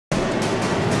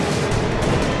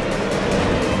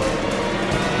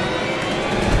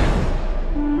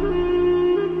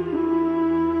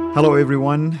Hello,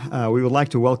 everyone. We would like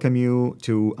to welcome you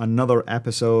to another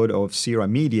episode of Sira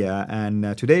Media.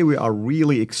 And today we are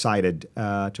really excited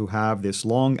to have this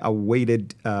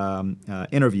long-awaited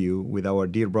interview with our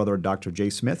dear brother, Dr. Jay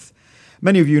Smith.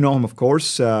 Many of you know him, of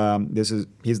course.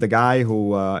 He's the guy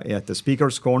who, at the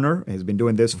Speaker's Corner, has been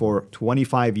doing this for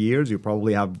 25 years. You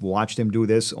probably have watched him do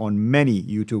this on many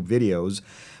YouTube videos.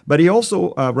 But he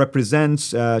also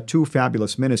represents two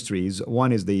fabulous ministries.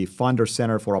 One is the Fonder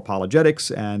Center for Apologetics,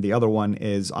 and the other one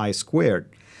is I Squared.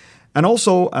 And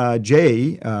also,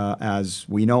 Jay, as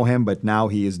we know him, but now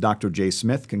he is Dr. Jay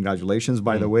Smith. Congratulations,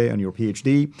 by the way, on your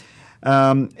PhD.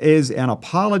 Is an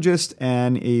apologist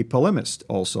and a polemist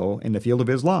also in the field of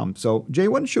Islam. So, Jay,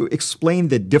 why don't you explain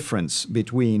the difference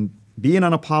between being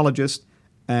an apologist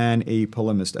and a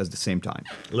polemist at the same time?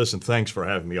 Listen, thanks for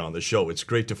having me on the show. It's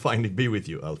great to finally be with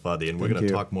you, Al-Fadi, and we're going to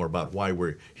talk more about why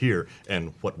we're here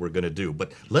and what we're going to do.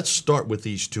 But let's start with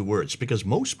these two words, because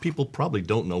most people probably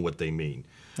don't know what they mean.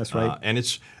 That's right. And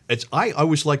I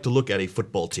always like to look at a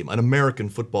football team, an American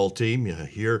football team.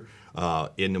 Here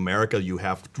in America, you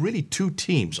have really two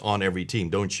teams on every team,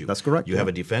 don't you? That's correct. You have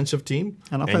a defensive team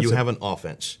and you have an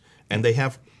offense. And they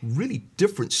have really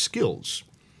different skills.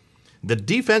 The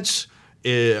defense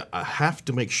have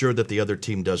to make sure that the other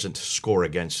team doesn't score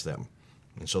against them.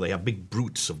 And so they have big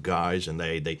brutes of guys, and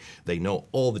they know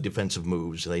all the defensive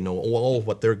moves. They know all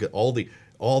what they're all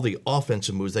the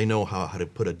offensive moves. They know how to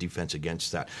put a defense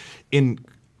against that. When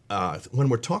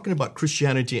we're talking about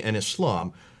Christianity and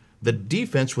Islam, the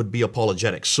defense would be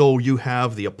apologetics. So you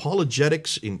have the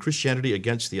apologetics in Christianity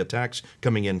against the attacks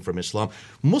coming in from Islam.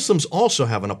 Muslims also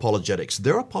have an apologetics.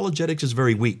 Their apologetics is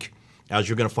very weak, as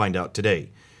you're going to find out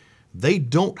today. They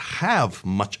don't have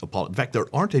much apologetics. In fact, there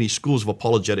aren't any schools of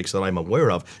apologetics that I'm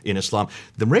aware of in Islam.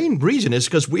 The main reason is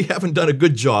because we haven't done a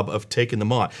good job of taking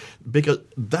them on, because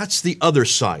that's the other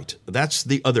side. That's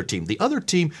the other team. The other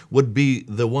team would be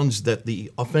the ones that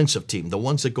the offensive team, the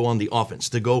ones that go on the offense,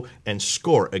 to go and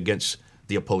score against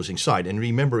the opposing side. And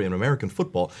remember, in American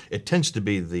football, it tends to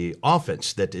be the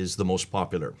offense that is the most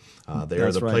popular. They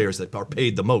are the players that are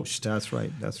paid the most. That's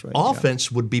right. That's right. Offense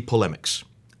would be polemics.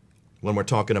 When we're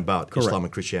talking about Islam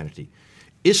and Christianity.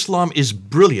 Islam is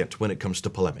brilliant when it comes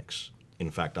to polemics. In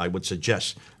fact, I would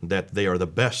suggest that they are the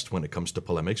best when it comes to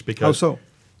polemics, because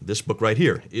this book right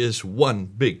here is one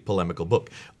big polemical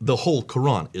book. The whole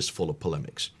Quran is full of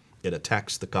polemics. It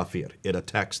attacks the kafir. It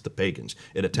attacks the pagans.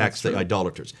 It attacks the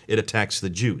idolaters. It attacks the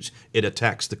Jews. It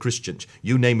attacks the Christians.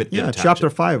 You name it, it attacks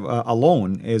chapter 5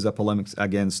 alone is a polemics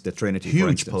against the Trinity, for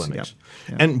instance. Huge polemics.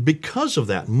 Yeah. And because of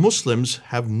that, Muslims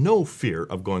have no fear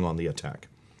of going on the attack.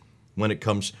 When it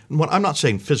comes, I'm not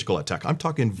saying physical attack. I'm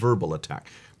talking verbal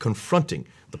attack, confronting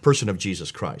the person of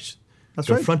Jesus Christ. That's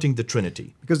confronting the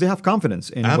Trinity. Because they have confidence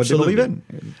in what they believe in.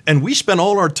 And we spend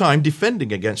all our time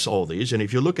defending against all these. And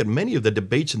if you look at many of the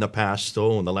debates in the past,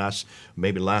 in the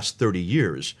last 30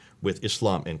 years with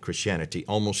Islam and Christianity,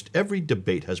 almost every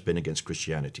debate has been against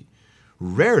Christianity.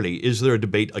 Rarely is there a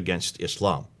debate against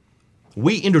Islam.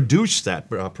 We introduced that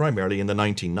primarily in the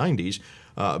 1990s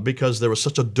because there was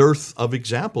such a dearth of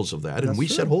examples of that. And we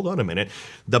said, hold on a minute,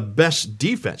 the best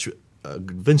defense...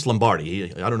 Vince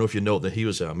Lombardi, I don't know if you know that he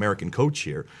was an American coach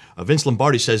here. Vince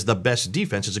Lombardi says the best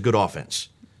defense is a good offense.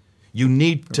 You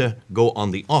need to go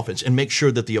on the offense and make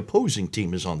sure that the opposing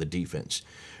team is on the defense.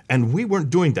 And we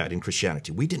weren't doing that in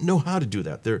Christianity. We didn't know how to do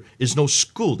that. There is no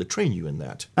school to train you in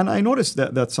that. And I noticed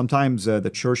that sometimes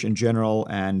the church in general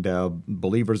and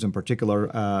believers in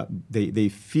particular, they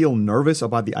feel nervous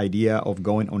about the idea of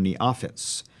going on the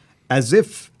offense, as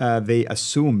if they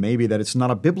assume maybe that it's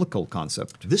not a biblical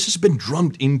concept. This has been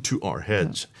drummed into our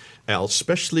heads, Al,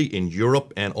 especially in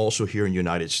Europe and also here in the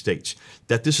United States,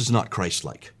 that this is not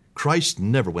Christ-like. Christ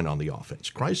never went on the offense.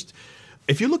 Christ,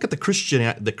 if you look at the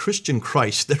Christian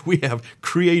Christ that we have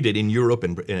created in Europe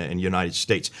and in the United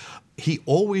States, he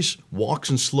always walks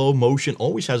in slow motion,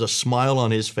 always has a smile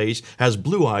on his face, has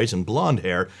blue eyes and blonde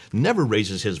hair, never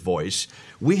raises his voice.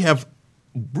 We have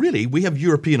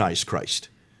Europeanized Christ.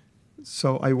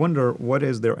 So I wonder, what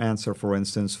is their answer, for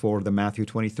instance, for the Matthew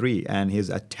 23 and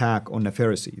his attack on the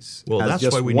Pharisees? Well, that's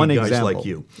why we need guys like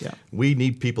you. Yeah. We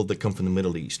need people that come from the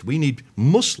Middle East. We need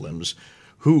Muslims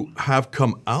who have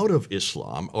come out of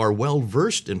Islam, are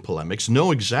well-versed in polemics,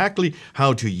 know exactly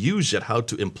how to use it, how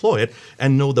to employ it,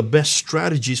 and know the best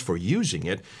strategies for using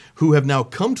it, who have now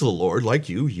come to the Lord, like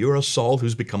you. You're a Saul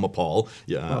who's become a Paul.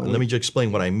 Let me just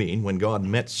explain what I mean. When God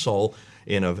met Saul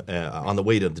on the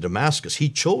way to Damascus, he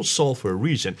chose Saul for a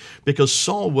reason, because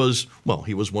Saul was,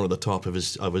 he was one of the top of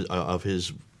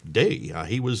his day.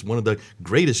 He was one of the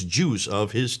greatest Jews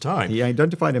of his time. He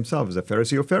identified himself as a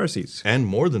Pharisee of Pharisees. And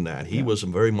more than that, he was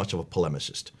very much of a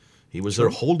polemicist. He was there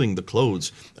holding the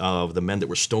clothes of the men that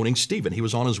were stoning Stephen. He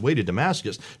was on his way to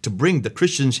Damascus to bring the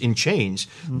Christians in chains.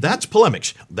 That's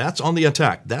polemics. That's on the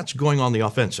attack. That's going on the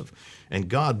offensive. And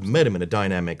God met him in a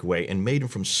dynamic way and made him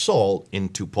from Saul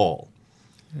into Paul.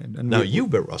 And now, you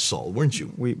were a Saul, weren't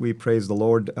you? We praise the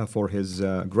Lord for His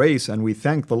grace, and we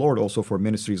thank the Lord also for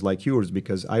ministries like yours,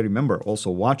 because I remember also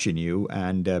watching you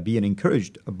and being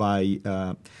encouraged by,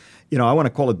 I want to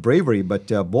call it bravery, but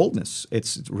boldness.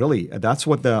 It's really, that's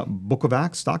what the book of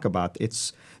Acts talk about.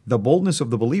 It's the boldness of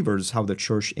the believers, how the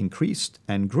church increased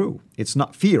and grew. It's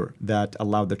not fear that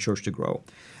allowed the church to grow.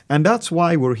 And that's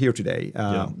why we're here today.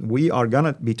 We are going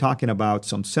to be talking about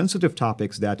some sensitive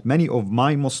topics that many of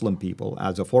my Muslim people,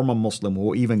 as a former Muslim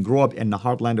who even grew up in the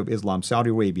heartland of Islam, Saudi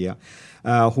Arabia,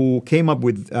 who came up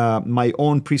with my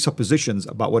own presuppositions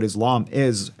about what Islam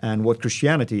is and what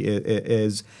Christianity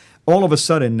is. All of a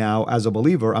sudden now, as a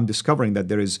believer, I'm discovering that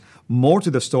there is more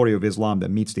to the story of Islam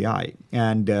than meets the eye.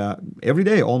 And every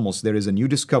day almost there is a new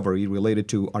discovery related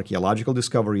to archaeological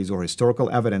discoveries or historical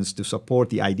evidence to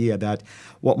support the idea that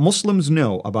what Muslims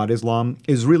know about Islam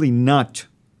is really not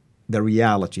the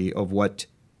reality of what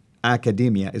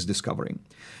academia is discovering.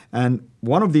 And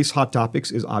one of these hot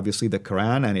topics is obviously the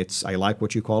Quran, and I like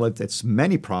what you call it, it's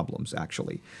many problems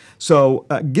actually. So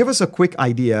give us a quick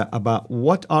idea about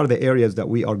what are the areas that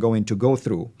we are going to go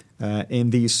through in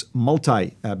these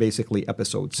basically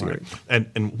episode series. Right.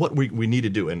 And what we need to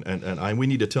do, we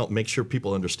need to make sure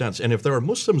people understand, and if there are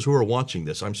Muslims who are watching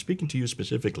this, I'm speaking to you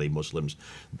specifically, Muslims,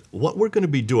 what we're going to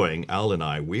be doing, Al and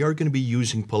I, we are going to be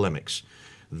using polemics.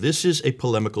 This is a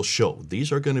polemical show. These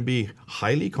are going to be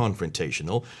highly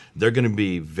confrontational. They're going to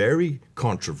be very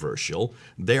controversial.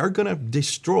 They are going to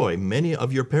destroy many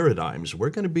of your paradigms. We're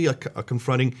going to be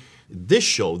confronting this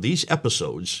show, these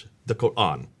episodes, the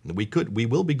Quran. We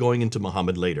will be going into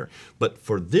Muhammad later. But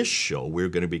for this show, we're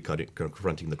going to be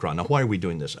confronting the Quran. Now, why are we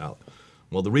doing this, Al?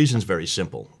 Well, the reason is very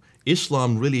simple.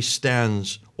 Islam really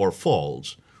stands or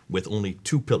falls with only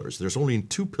two pillars. There's only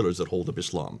two pillars that hold up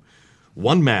Islam.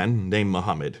 One man named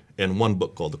Muhammad and one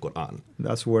book called the Quran.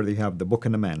 That's where they have the book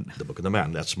and the man. The book and the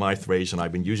man. That's my phrase, and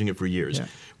I've been using it for years. Yeah.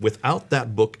 Without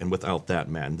that book and without that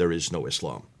man, there is no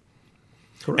Islam.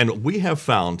 Correct. And we have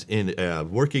found, in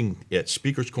working at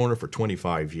Speaker's Corner for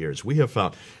 25 years, we have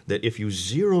found that if you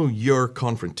zero your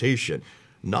confrontation,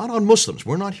 not on Muslims,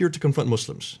 we're not here to confront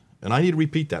Muslims. And I need to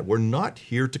repeat that. We're not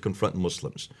here to confront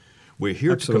Muslims. We're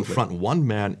here to confront one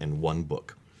man and one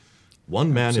book.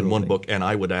 One man in one book, and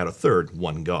I would add a third,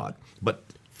 one God. But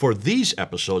for these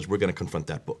episodes, we're going to confront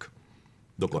that book,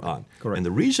 the Quran. Correct. And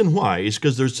the reason why is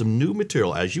because there's some new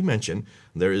material. As you mentioned,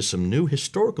 there is some new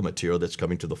historical material that's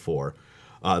coming to the fore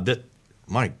that,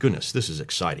 my goodness, this is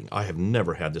exciting. I have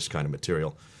never had this kind of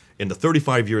material. In the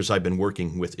 35 years I've been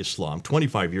working with Islam,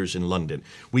 25 years in London,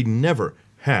 we never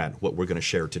had what we're going to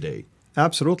share today.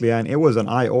 Absolutely, and it was an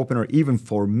eye-opener even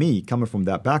for me, coming from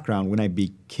that background, when I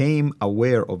became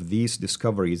aware of these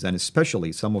discoveries, and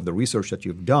especially some of the research that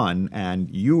you've done. And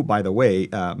you, by the way,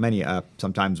 many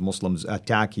sometimes Muslims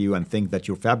attack you and think that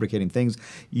you're fabricating things.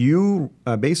 You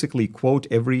basically quote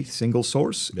every single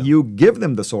source. Yeah. You give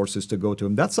them the sources to go to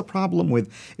them. That's the problem with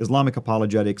Islamic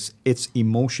apologetics. It's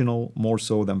emotional more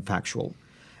so than factual.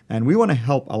 And we want to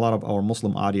help a lot of our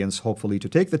Muslim audience, hopefully, to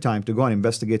take the time to go and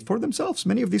investigate for themselves.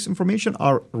 Many of this information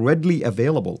are readily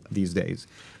available these days.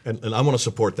 And I want to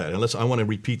support that. And I want to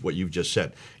repeat what you've just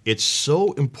said. It's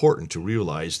so important to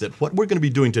realize that what we're going to be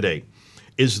doing today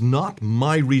is not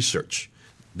my research.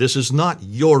 This is not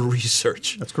your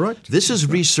research. That's correct. This is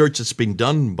research that's been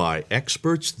done by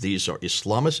experts. These are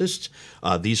Islamicists.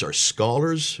 These are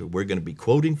scholars. We're going to be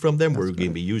quoting from them. We're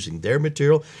going to be using their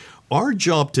material. Our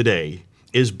job today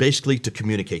is basically to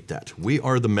communicate that. We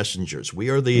are the messengers. We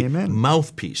are the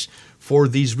mouthpiece for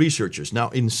these researchers. Now,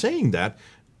 in saying that,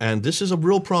 and this is a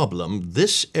real problem,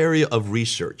 this area of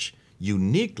research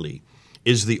uniquely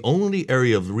is the only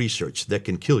area of research that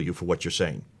can kill you for what you're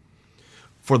saying.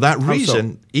 For that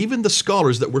reason, even the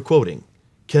scholars that we're quoting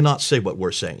cannot say what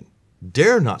we're saying,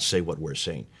 dare not say what we're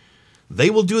saying. They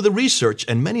will do the research,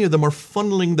 and many of them are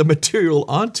funneling the material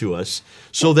onto us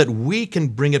so that we can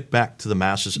bring it back to the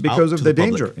masses. Because of the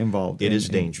danger involved. It is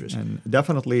dangerous. And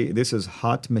definitely this is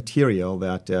hot material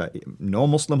that no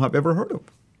Muslim have ever heard of.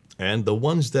 And the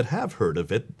ones that have heard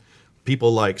of it,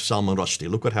 people like Salman Rushdie.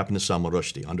 Look what happened to Salman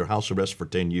Rushdie, under house arrest for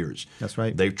 10 years. That's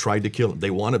right. They tried to kill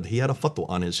him. He had a fatwa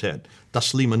on his head.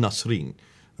 Taslim al-Nasrin.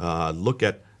 Look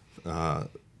at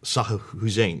Sahih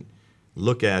Hussein.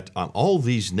 Look at all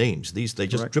these names. They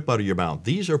just drip out of your mouth.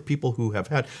 These are people who have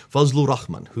had Fazlur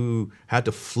Rahman, who had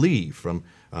to flee from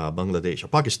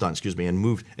Pakistan, and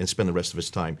moved and spend the rest of his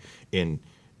time in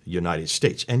United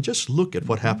States. And just look at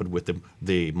what happened with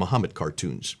the Muhammad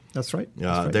cartoons. That's right.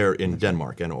 There in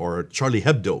Denmark, or Charlie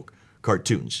Hebdo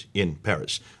cartoons in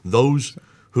Paris. Those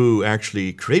who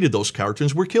actually created those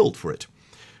cartoons were killed for it.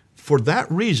 For that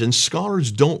reason,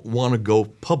 scholars don't want to go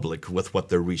public with what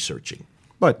they're researching.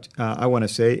 But I want to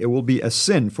say it will be a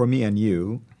sin for me and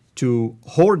you to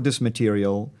hoard this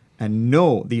material and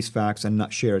know these facts and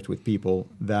not share it with people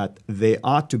that they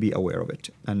ought to be aware of it.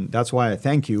 And that's why I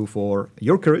thank you for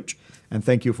your courage and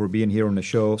thank you for being here on the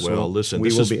show. Well, listen,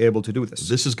 we will be able to do this.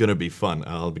 This is going to be fun,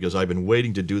 Al, because I've been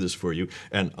waiting to do this for you,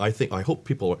 and I hope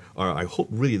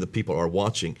really the people are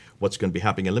watching what's going to be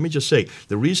happening. And let me just say,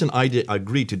 the reason I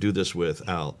agreed to do this with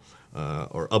Al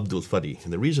or Abdul Fadi,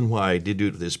 and the reason why I did do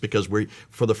this because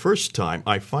for the first time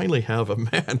I finally have a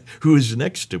man who is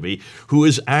next to me who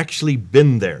has actually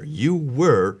been there. You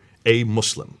were a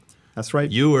Muslim. That's right.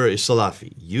 You were a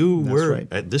Salafi.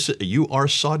 You are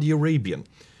Saudi Arabian.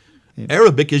 Yeah.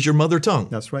 Arabic is your mother tongue.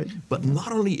 That's right. But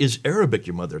not only is Arabic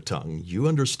your mother tongue, you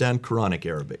understand Quranic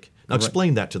Arabic. Now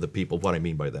explain that to the people, what I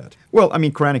mean by that. Well, I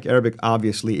mean, Quranic Arabic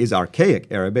obviously is archaic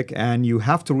Arabic, and you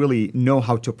have to really know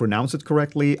how to pronounce it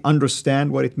correctly,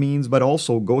 understand what it means, but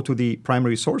also go to the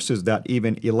primary sources that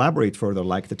even elaborate further,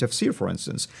 like the tafsir, for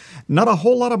instance. Not a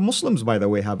whole lot of Muslims, by the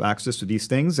way, have access to these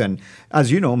things, and as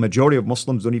you know, majority of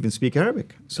Muslims don't even speak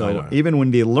Arabic. So even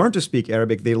when they learn to speak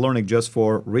Arabic, they learn it just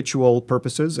for ritual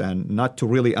purposes and not to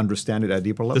really understand it at a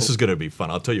deeper level. This is going to be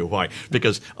fun. I'll tell you why.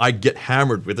 Because I get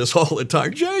hammered with this all the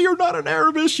time. Jay, you're not an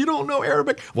Arabist. You don't know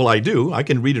Arabic. Well, I do. I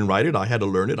can read and write it. I had to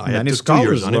learn it. I had 2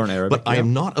 years on it. Arabic, but I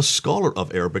am not a scholar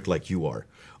of Arabic like you are.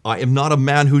 I am not a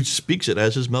man who speaks it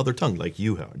as his mother tongue like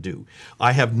you do.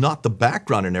 I have not the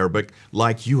background in Arabic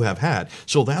like you have had.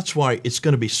 So that's why it's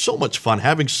going to be so much fun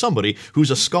having somebody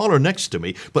who's a scholar next to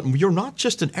me. But you're not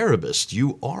just an Arabist.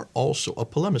 You are also a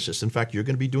polemicist. In fact, you're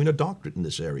going to be doing a doctorate in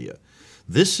this area.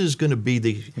 This is going to be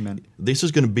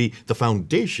the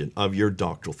foundation of your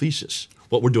doctoral thesis,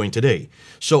 what we're doing today.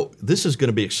 So this is going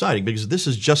to be exciting because this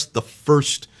is just the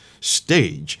first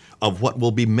stage of what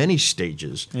will be many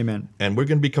stages. Amen. And we're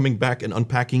going to be coming back and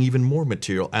unpacking even more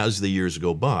material as the years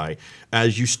go by,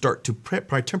 as you start to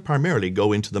primarily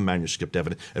go into the manuscript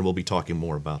evidence, and we'll be talking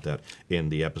more about that in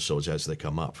the episodes as they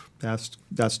come up.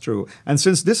 That's true. And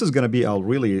since this is going to be a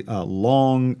really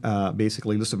long,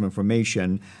 basically, list of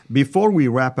information, before we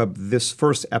wrap up this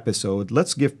first episode,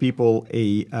 let's give people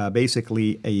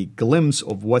basically a glimpse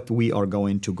of what we are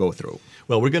going to go through.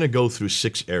 Well, we're going to go through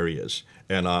 6 areas.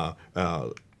 And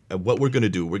what we're going to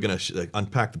do, we're going to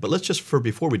unpack. But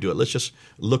before we do it, let's just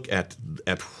look at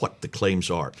what the claims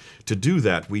are. To do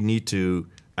that, we need to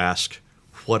ask,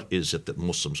 what is it that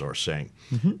Muslims are saying?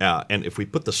 Mm-hmm. And if we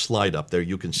put the slide up there,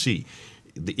 you can see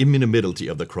the immutability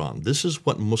of the Quran. This is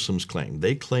what Muslims claim.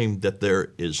 They claim that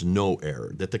there is no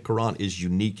error, that the Quran is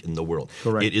unique in the world.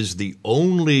 Correct. It is the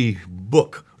only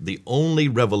book, the only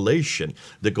revelation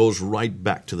that goes right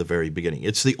back to the very beginning.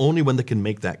 It's the only one that can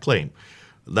make that claim.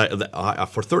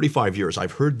 For 35 years,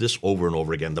 I've heard this over and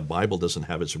over again. The Bible doesn't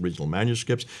have its original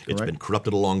manuscripts. It's been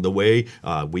corrupted along the way.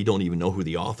 We don't even know who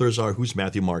the authors are. Who's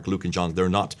Matthew, Mark, Luke, and John?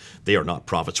 They are not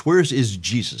prophets. Where is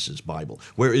Jesus' Bible?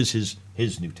 Where is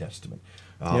his New Testament?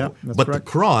 That's but correct.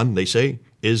 The Quran, they say,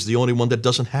 is the only one that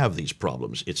doesn't have these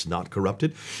problems. It's not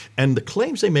corrupted. And the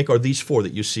claims they make are these 4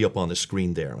 that you see up on the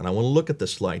screen there. And I want to look at the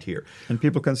slide here. And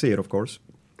people can see it, of course.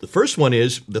 The first one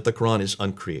is that the Quran is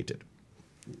uncreated,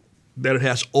 that it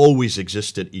has always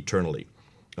existed eternally.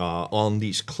 On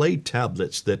these clay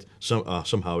tablets that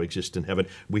somehow exist in heaven,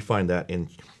 we find that in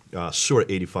Surah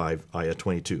 85, Ayah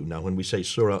 22. Now, when we say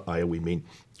Surah, Ayah, we mean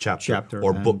chapter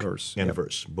or book verse. and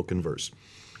verse, book and verse.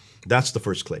 That's the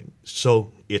first claim.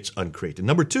 So it's uncreated.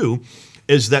 Number 2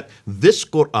 is that this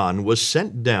Quran was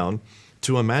sent down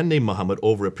to a man named Muhammad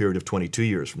over a period of 22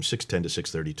 years, from 610 to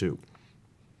 632.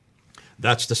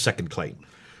 That's the second claim.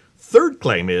 Third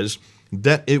claim is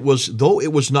that though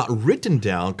it was not written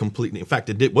down completely, in fact,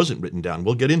 it wasn't written down.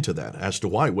 We'll get into that as to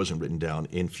why it wasn't written down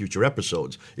in future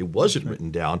episodes. It wasn't written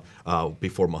down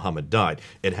before Muhammad died.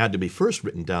 It had to be first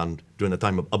written down during the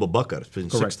time of Abu Bakr, from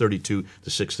 632 to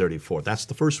 634. That's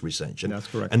the first recension. That's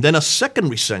correct. And then a second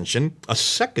recension, a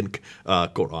second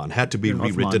Quran, had to be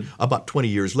rewritten about 20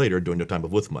 years later during the time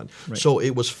of Uthman. Right. So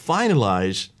it was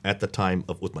finalized at the time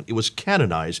of Uthman. It was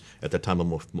canonized at the time of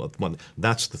Uthman.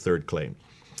 That's the third claim.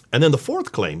 And then the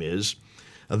fourth claim is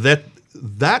that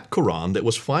Quran that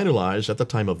was finalized at the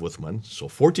time of Uthman, so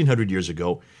 1,400 years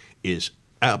ago, is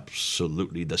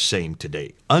absolutely the same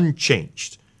today,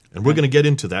 unchanged. And we're going to get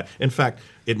into that. In fact,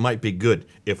 it might be good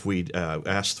if we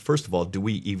ask, first of all, do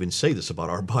we even say this about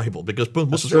our Bible? Because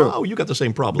Muslims say, oh, you got the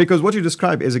same problem. Because what you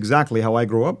describe is exactly how I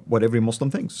grew up, what every Muslim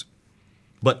thinks.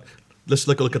 But let's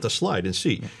look at the slide and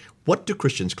see. What do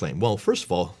Christians claim? Well, first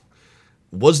of all,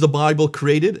 was the Bible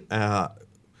created?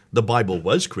 The Bible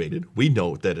was created. We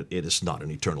know that it is not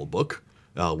an eternal book.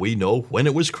 We know when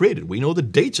it was created. We know the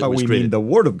dates it was created. But we mean the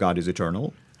Word of God is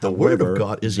eternal. The Word of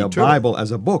God is eternal. The Bible as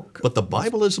a book. But the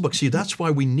Bible is a book. See, that's why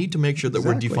we need to make sure that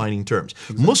we're defining terms.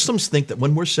 Muslims think that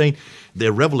when we're saying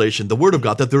the revelation, the Word of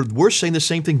God, that we're saying the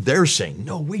same thing they're saying.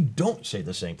 No, we don't say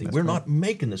the same thing. We're not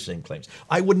making the same claims.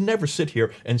 I would never sit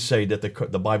here and say that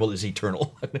the Bible is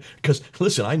eternal. Because,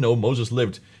 listen, I know Moses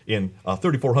lived in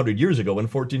 3,400 years ago in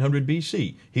 1400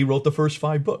 B.C. He wrote the first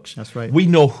 5 books. That's right. We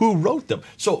know who wrote them.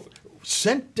 So,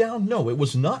 sent down? No, it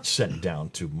was not sent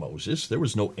down to Moses. There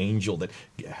was no angel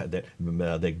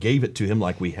that gave it to him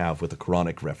like we have with the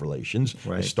Quranic revelations,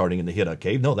 starting in the Hira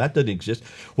cave. No, that doesn't exist.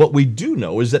 What we do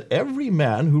know is that every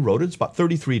man who wrote it, it's about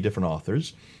 33 different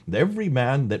authors, every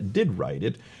man that did write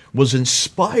it was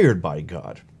inspired by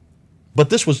God. But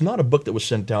this was not a book that was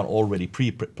sent down already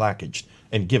pre-packaged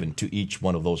and given to each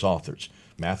one of those authors.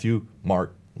 Matthew,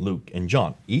 Mark, Luke, and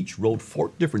John each wrote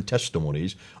 4 different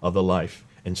testimonies of the life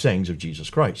and sayings of Jesus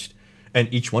Christ. And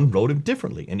each one wrote it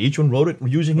differently. And each one wrote it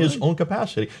using his own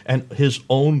capacity and his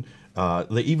own,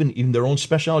 even their own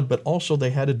speciality, but also they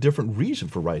had a different reason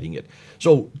for writing it.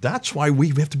 So that's why we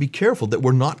have to be careful that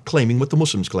we're not claiming what the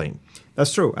Muslims claim.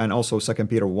 That's true. And also 2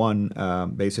 Peter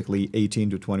 1, basically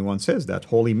 18 to 21 says that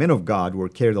holy men of God were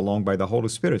carried along by the Holy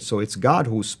Spirit. So it's God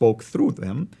who spoke through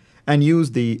them and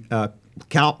used the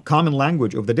common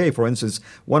language of the day. For instance,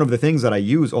 one of the things that I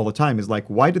use all the time is like,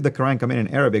 why did the Quran come in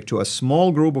Arabic to a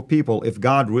small group of people if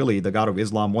God really, the God of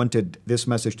Islam, wanted this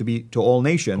message to be to all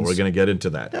nations? We're going to get into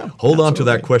that. Hold on to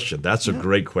that question. That's a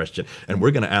great question. And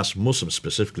we're going to ask Muslims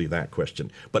specifically that question.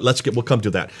 But we'll come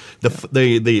to that.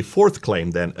 The fourth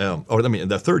claim then,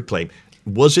 the third claim,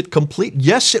 was it complete?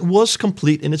 Yes, it was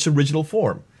complete in its original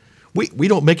form. We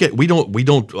don't make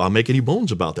any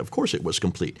bones about that. Of course it was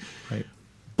complete. Right.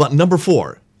 But number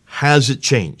 4, has it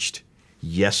changed?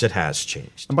 Yes, it has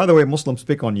changed. And by the way, Muslims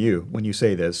pick on you when you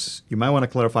say this. You might want to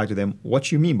clarify to them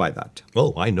what you mean by that.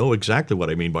 Oh, I know exactly what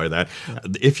I mean by that. Yeah.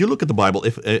 If you look at the Bible,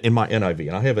 in my NIV,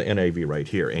 and I have an NIV right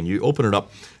here, and you open it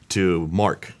up to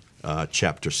Mark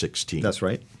chapter 16. That's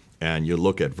right. And you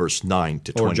look at verse 9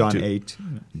 to 22. Or John 8.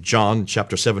 John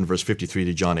chapter 7, verse 53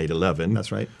 to John 8:11.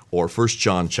 That's right. Or 1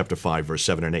 John chapter 5, verse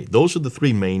 7 and 8. Those are the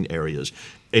 3 main areas.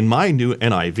 In my new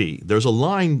NIV, there's a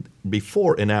line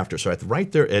before and after. So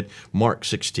right there at Mark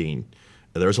 16,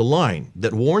 there's a line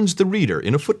that warns the reader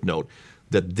in a footnote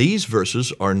that these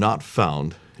verses are not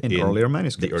found in earlier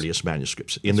manuscripts. The earliest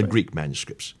manuscripts, in the Greek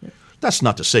manuscripts. Yeah. That's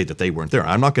not to say that they weren't there.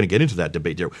 I'm not going to get into that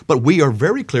debate there. But we are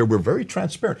very clear. We're very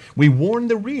transparent. We warn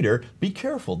the reader, be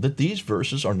careful that these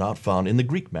verses are not found in the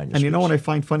Greek manuscripts. And you know what I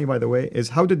find funny, by the way, is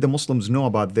how did the Muslims know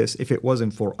about this if it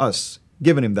wasn't for us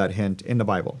giving him that hint in the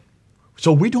Bible?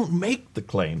 So we don't make the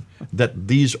claim that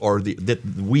these are that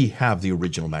we have the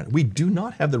original manuscript. We do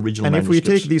not have the original manuscripts. And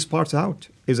if we take these parts out,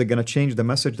 is it going to change the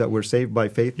message that we're saved by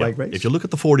faith, by grace? If you look at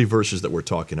the 40 verses that we're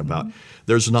talking about,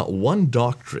 there's not one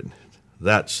doctrine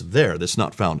that's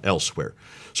not found elsewhere.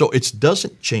 So it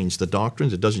doesn't change the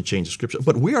doctrines, it doesn't change the scripture.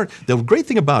 But the great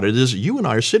thing about it is you and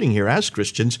I are sitting here as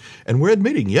Christians and we're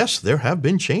admitting, yes, there have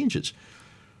been changes.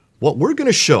 What we're going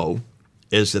to show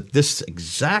is that this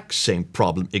exact same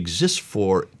problem exists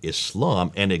for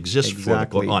Islam and exists for the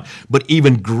Quran, but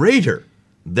even greater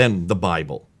than the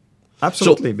Bible.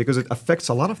 Absolutely, because it affects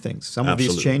a lot of things. Some of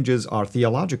these changes are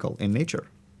theological in nature.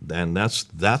 And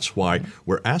that's why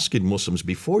we're asking Muslims,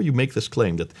 before you make this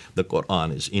claim that the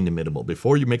Quran is inimitable,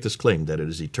 before you make this claim that it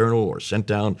is eternal or sent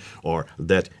down or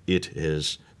that it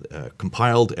is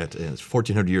compiled at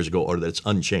 1,400 years ago or that it's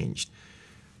unchanged,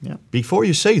 before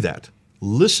you say that,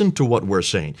 listen to what we're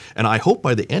saying. And I hope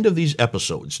by the end of these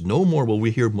episodes, no more will we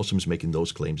hear Muslims making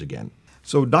those claims again.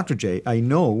 So, Dr. J, I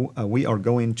know we are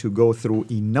going to go through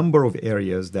a number of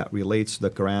areas that relates to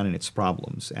the Quran and its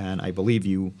problems. And I believe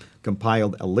you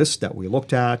compiled a list that we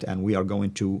looked at, and we are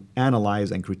going to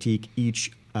analyze and critique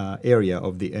each area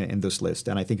of in this list.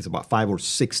 And I think it's about 5 or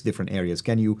 6 different areas.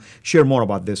 Can you share more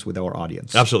about this with our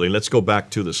audience? Absolutely. Let's go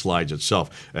back to the slides itself.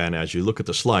 And as you look at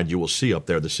the slide, you will see up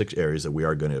there the 6 areas that we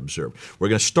are going to observe. We're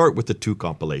going to start with the 2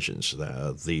 compilations,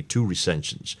 the 2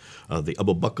 recensions, the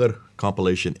Abu Bakr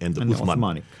compilation and the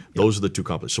Uthmani. Those are the 2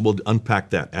 compilations. So we'll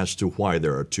unpack that as to why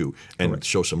there are 2 and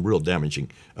show some real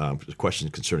damaging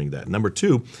questions concerning that. Number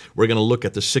 2, we're going to look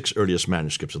at the 6 earliest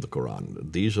manuscripts of the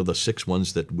Quran. These are the 6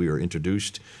 ones that we are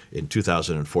introduced in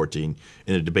 2014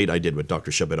 in a debate I did with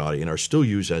Dr. Shabirati, and are still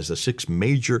used as the 6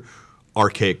 major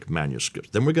archaic manuscripts.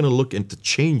 Then we're going to look into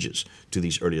changes to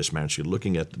these earliest manuscripts,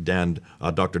 looking at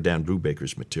Dr. Dan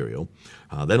Brubaker's material.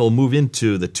 Then we'll move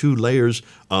into the 2 layers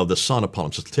of the Sonnet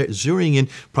palimpsest, zeroing in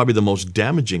probably the most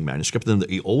damaging manuscript and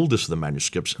the oldest of the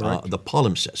manuscripts, the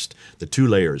palimpsest, the 2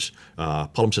 layers.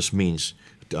 Palimpsest means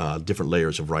different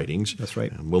layers of writings. That's right.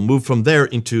 And we'll move from there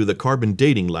into the carbon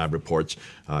dating lab reports,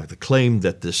 the claim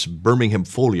that this Birmingham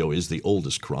folio is the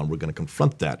oldest Quran. We're going to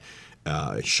confront that.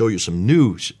 Show you some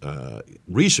new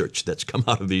research that's come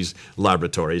out of these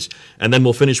laboratories. And then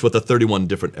we'll finish with the 31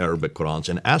 different Arabic Qurans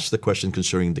and ask the question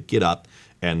concerning the Qirat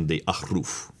and the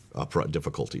Ahruf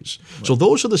difficulties. Right. So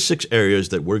those are the 6 areas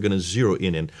that we're going to zero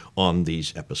in on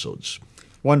these episodes.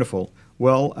 Wonderful.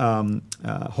 Well,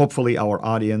 hopefully our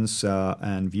audience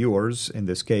and viewers, in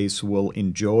this case, will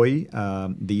enjoy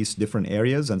these different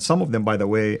areas. And some of them, by the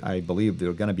way, I believe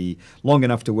they're going to be long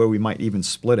enough to where we might even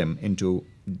split them into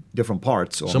different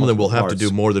parts. Some of them will have to do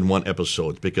more than one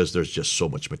episode because there's just so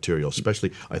much material,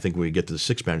 especially, I think, when we get to the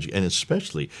 6th manuscript, and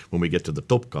especially when we get to the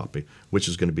Topkapi, which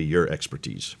is going to be your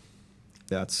expertise.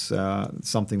 That's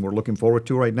something we're looking forward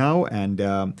to right now.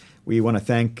 And we want to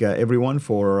thank everyone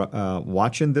for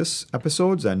watching this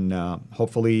episodes. And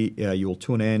hopefully you'll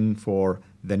tune in for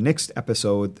the next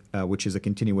episode, which is a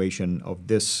continuation of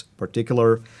this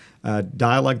particular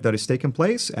dialogue that is taking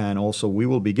place. And also we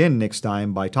will begin next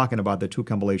time by talking about the 2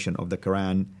 compilation of the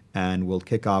Quran. And we'll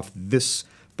kick off this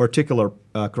particular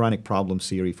Quranic problem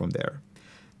series from there.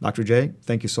 Dr. J,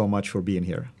 thank you so much for being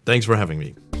here. Thanks for having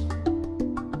me.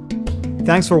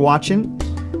 Thanks for watching.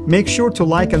 Make sure to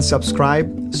like and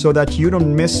subscribe so that you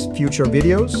don't miss future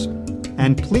videos.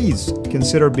 And please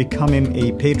consider becoming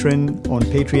a patron on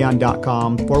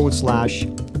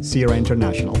patreon.com/CIRA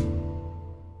International.